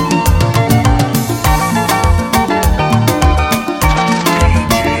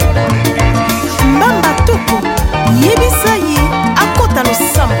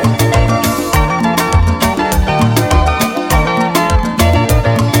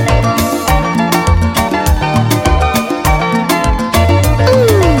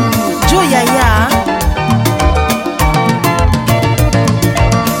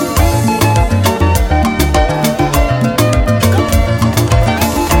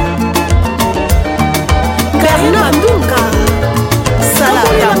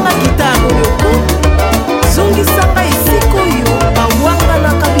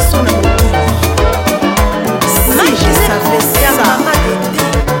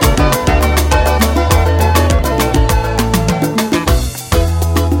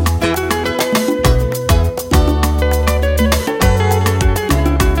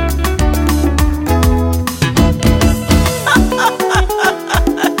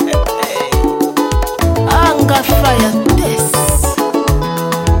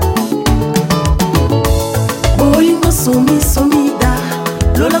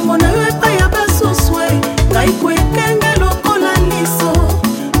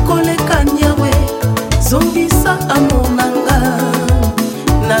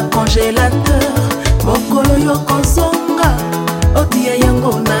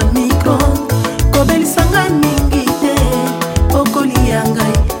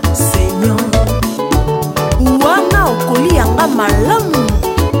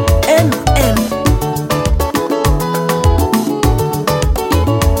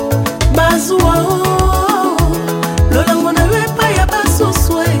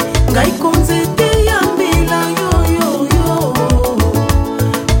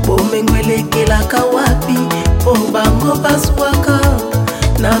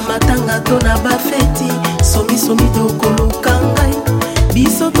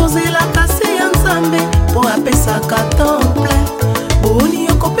tozelaka se ya nzambe mpo apesaka temple boni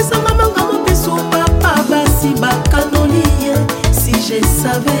okopesanga manga mopesu papa basi bakanoli ye si je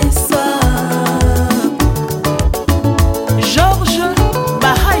savais ça. Georges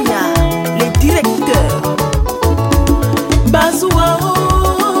Bahaya, le directeur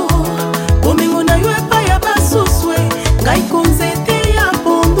Bazouao bomengo na yo epai ya basuswe ngai konzete ya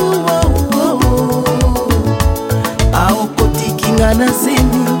pondu aokotikinga na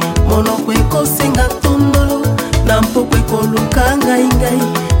zemi monoko ekosenga tondolo na mpoko ekoluka ngai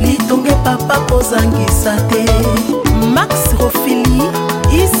litonge papa kozangisa te. Max Rofili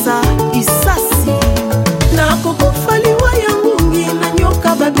Isa Isasi nakokofaliwa ya ngungi na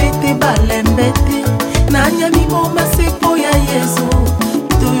nyoka babete balembete na nyami boma sepo ya Yesu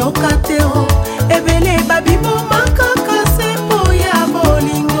toyoka teo ebele babiboma kaka sepo ya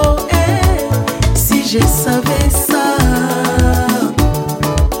bolingo si je savais ça.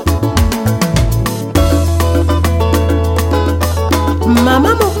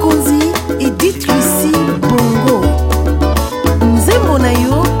 Mama Mokonzi Edith Lucie Bongo nzembo na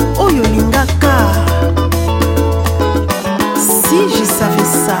yo oyo lingaka si je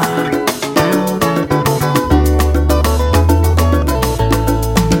savais ça.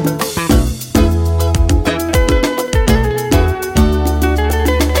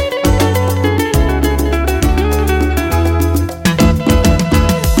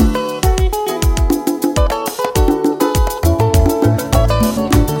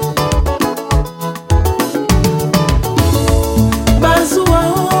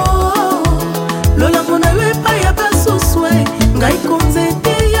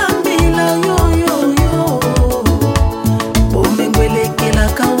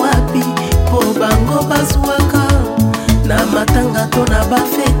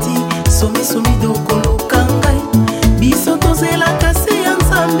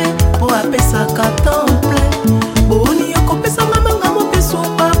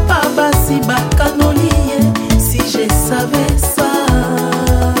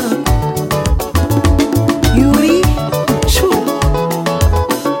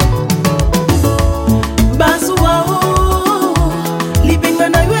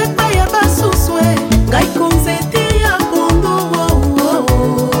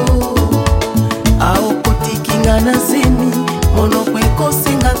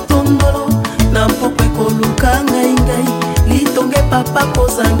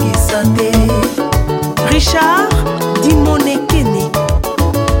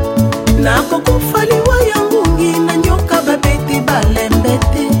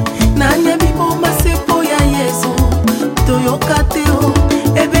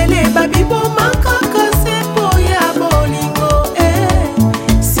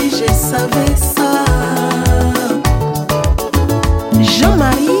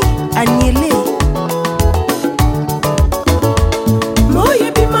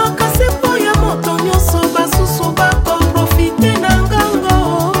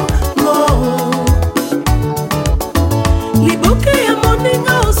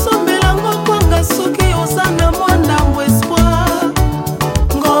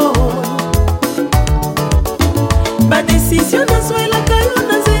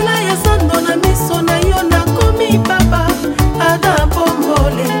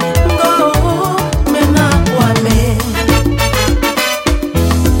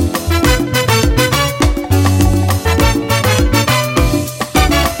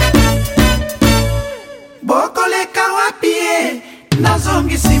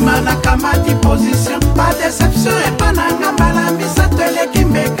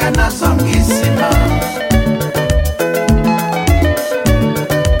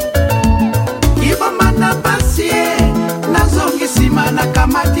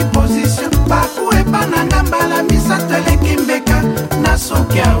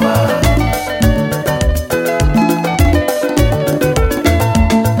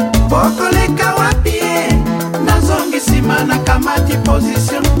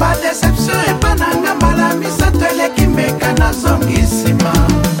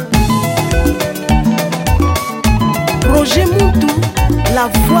 La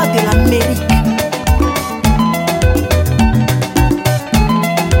voix de l'Amérique.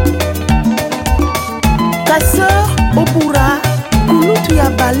 Kasseur Obura Kulutu ya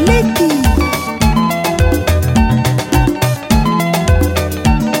Baleki.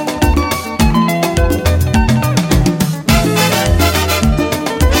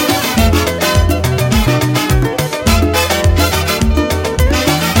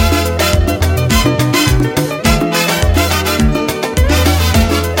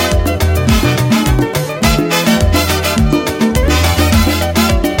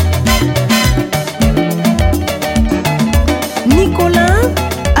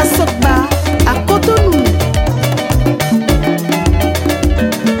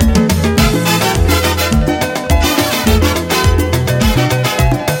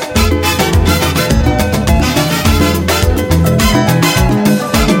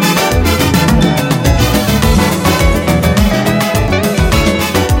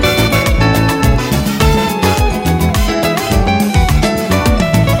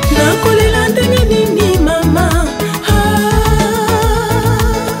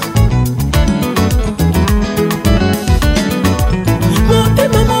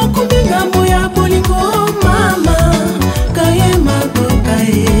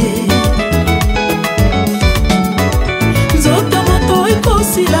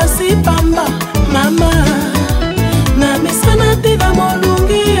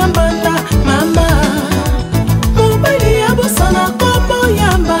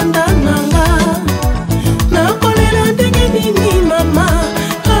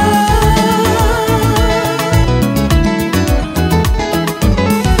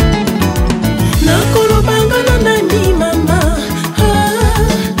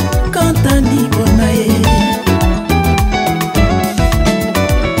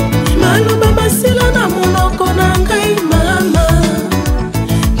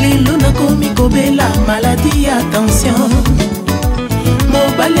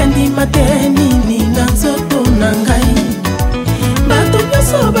 ndima te nini na nzoto na ngai bato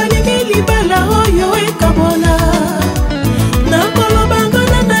nyonso balingi libala oyo ekabona nakolobanga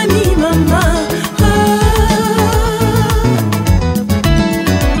na nani mama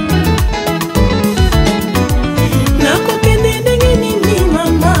nakokende ndenge nini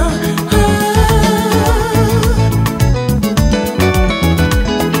mama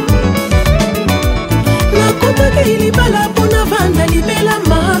nakotaki libala mpona vanda libela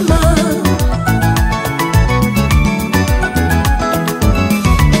mama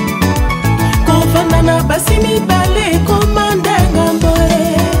kovanda na basi mibale komanda ngambo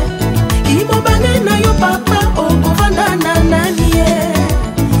imobange na yo papa okovanda na nani ye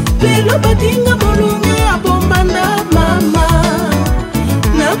lelo batinga molunge ya bombanda mama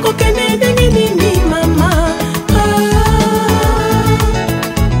nakokende ndenge nini mama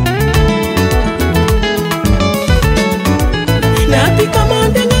napikama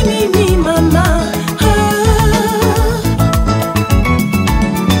ndenge nini mama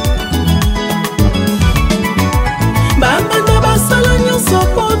bambanda basala nyonso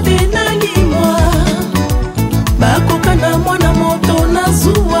po te nalimwa bakoka na mwana moto na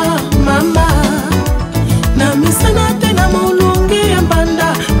zuwa mama na misana te na molunge ya mbanda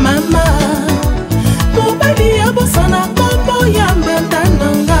mama mobali ya bosana kombo ya mbanda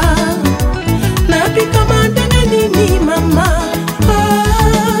nanga napikama ndenge nini mama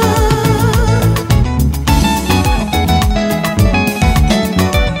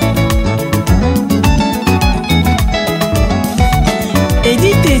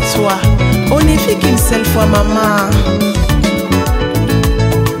Edith et toi, on ne fait qu'une seule fois maman.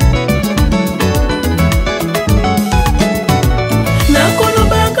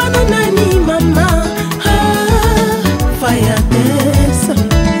 Nakolobaka na nani mama Fayades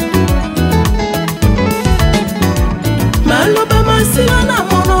maloba masila na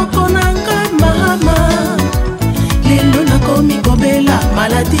monoko nanga mama lelo nakomi kobela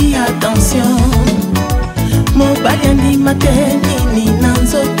maladi ya tension mobali andima te nini na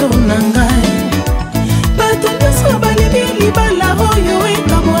nzoto na ngai bato nyonso balingi libala oyo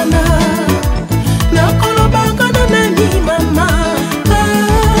ekabwana nakolobaka na nani mama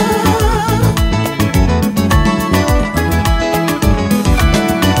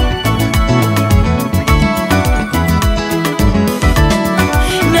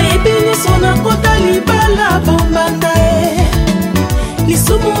nayebi nyonso nakota libala bombanda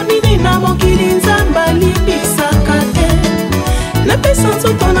lisumu nini na mokili nzamba limbisaka te napesa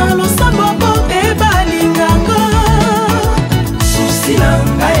nzoto na losambo po te balinganga susi na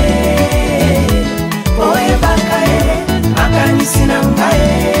ngai